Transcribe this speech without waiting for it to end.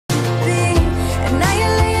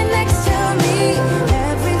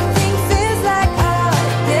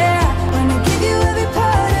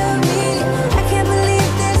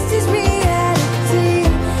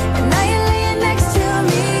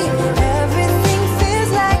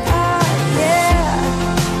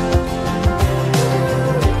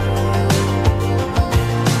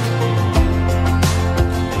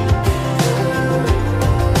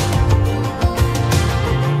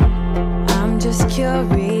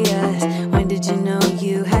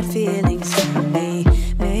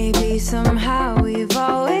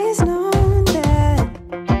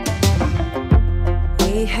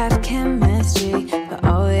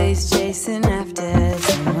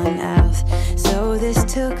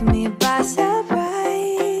took me by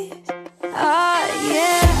surprise. Oh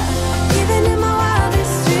yeah. Even in my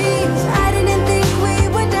wildest dreams, I didn't think we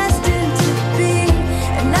were destined to be.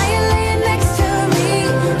 And now you're laying next to me.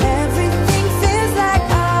 Everything feels like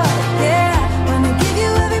oh yeah. Wanna give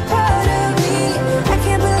you every part of me. I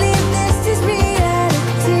can't believe this is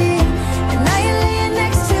reality. And now you're laying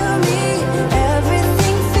next to me.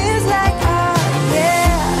 Everything feels like oh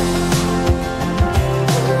yeah.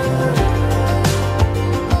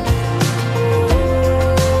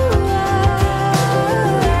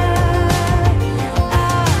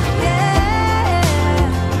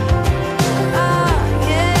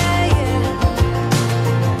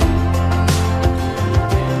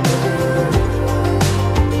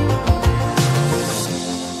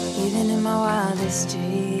 Even in my wildest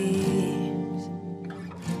dreams,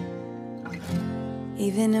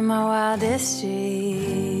 even in my wildest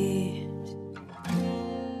dreams.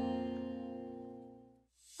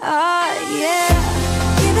 Oh yeah.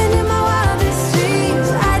 Even in my wildest dreams,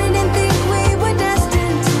 I didn't think we were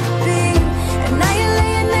destined to be. And now you're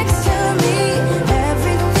laying next to me.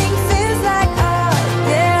 Everything feels like oh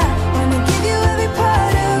yeah. Wanna give you every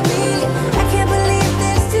part of me. I can't believe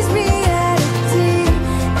this is reality.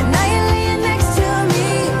 And now you're laying next to me.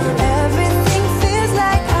 Everything feels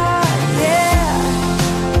like oh yeah.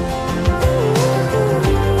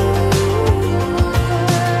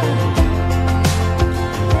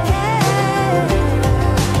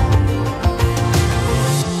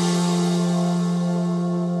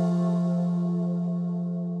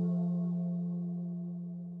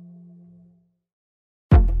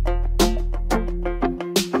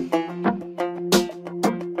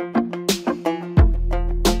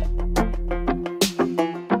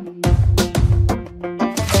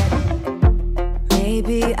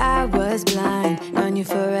 Maybe I was blind, known you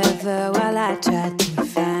forever while I tried to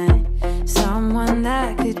find someone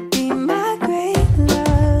that could be my great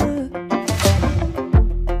love.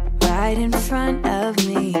 Right in front of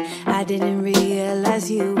me, I didn't realize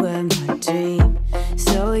you were my dream.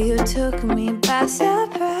 So you took me by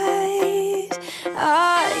surprise.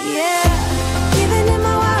 Oh yeah. Even in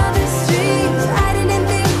my wildest dreams, I didn't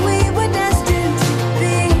think we were destined to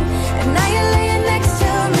be. And now you're laying next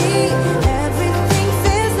to me. Everything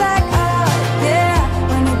feels like oh yeah.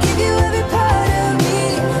 Wanna give you every part of me.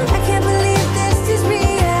 I can't believe this is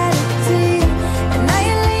reality. And now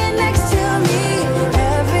you're laying next to me.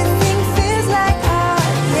 Everything feels like oh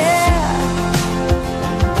yeah.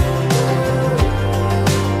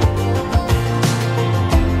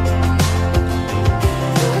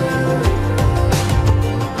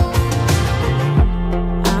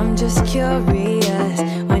 I'm just curious,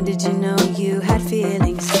 when did you know you had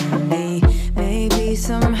feelings for me? Maybe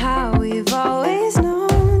somehow we've always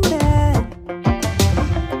known that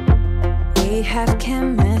we have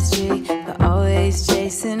chemistry, but always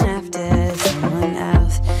chasing after someone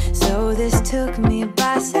else. So this took me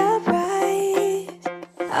by surprise.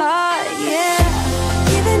 Oh yeah.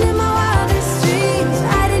 Even in my wildest dreams,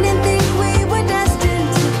 I didn't think we were destined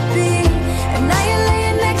to be. And now you're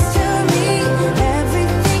laying next to me.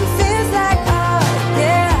 Everything feels like oh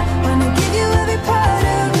yeah. Wanna give you every part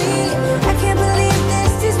of me. I can't believe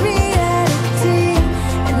this is reality.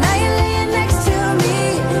 And now you're laying next to me.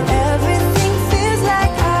 Everything feels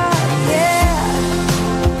like oh yeah.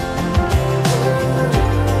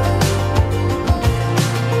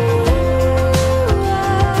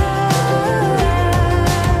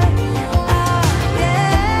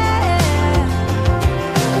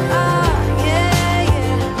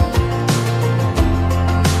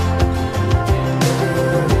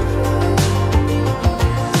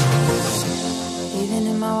 Even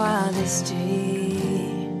in my wildest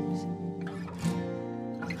dreams,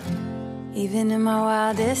 even in my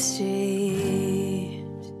wildest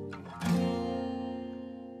dreams.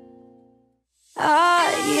 Oh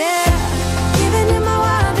yeah. Even in my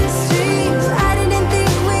wildest dreams, I didn't think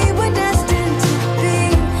we were destined to be.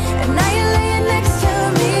 And now you're laying next to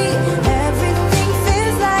me. Everything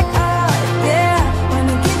feels like oh yeah.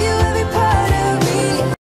 Wanna give you every part of me.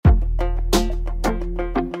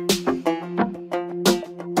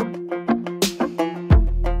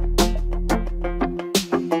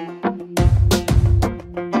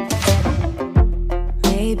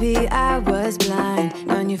 Maybe I was blind,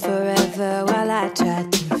 known you forever while I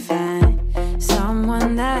tried to find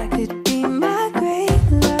someone that could be my great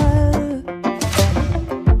love.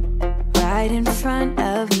 Right in front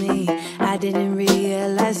of me, I didn't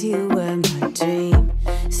realize you were my dream.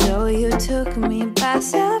 So you took me by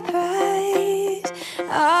surprise.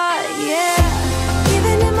 Oh yeah.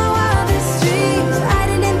 Even in my wildest dreams, I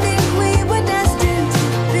didn't think we were destined to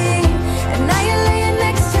be. And now you're laying next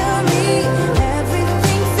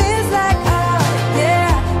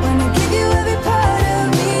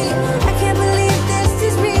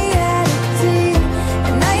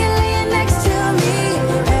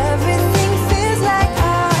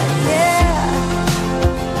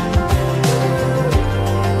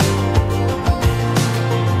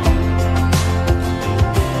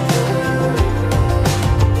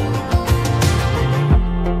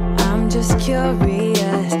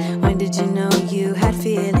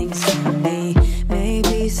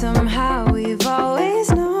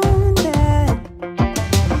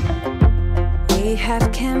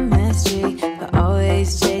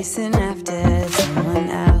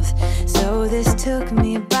took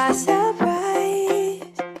me by surprise.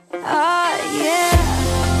 Oh yeah,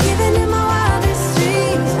 even in my wildest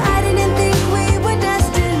dreams, I didn't think we were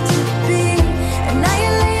destined to be. And now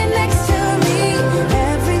you're laying next to me.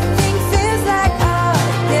 Everything feels like oh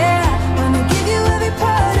yeah. Wanna give you every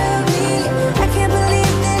part of me. I can't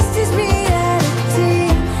believe this is reality.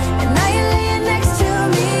 And now you're laying next to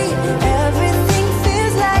me. Everything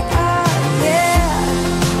feels like oh yeah.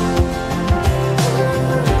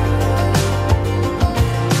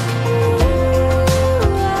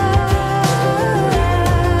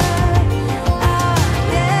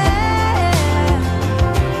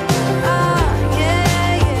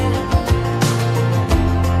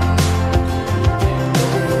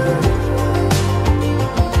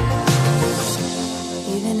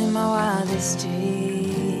 Even in my wildest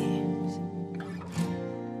dreams,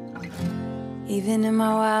 even in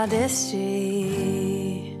my wildest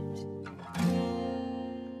dreams.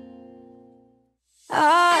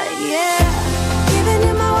 Oh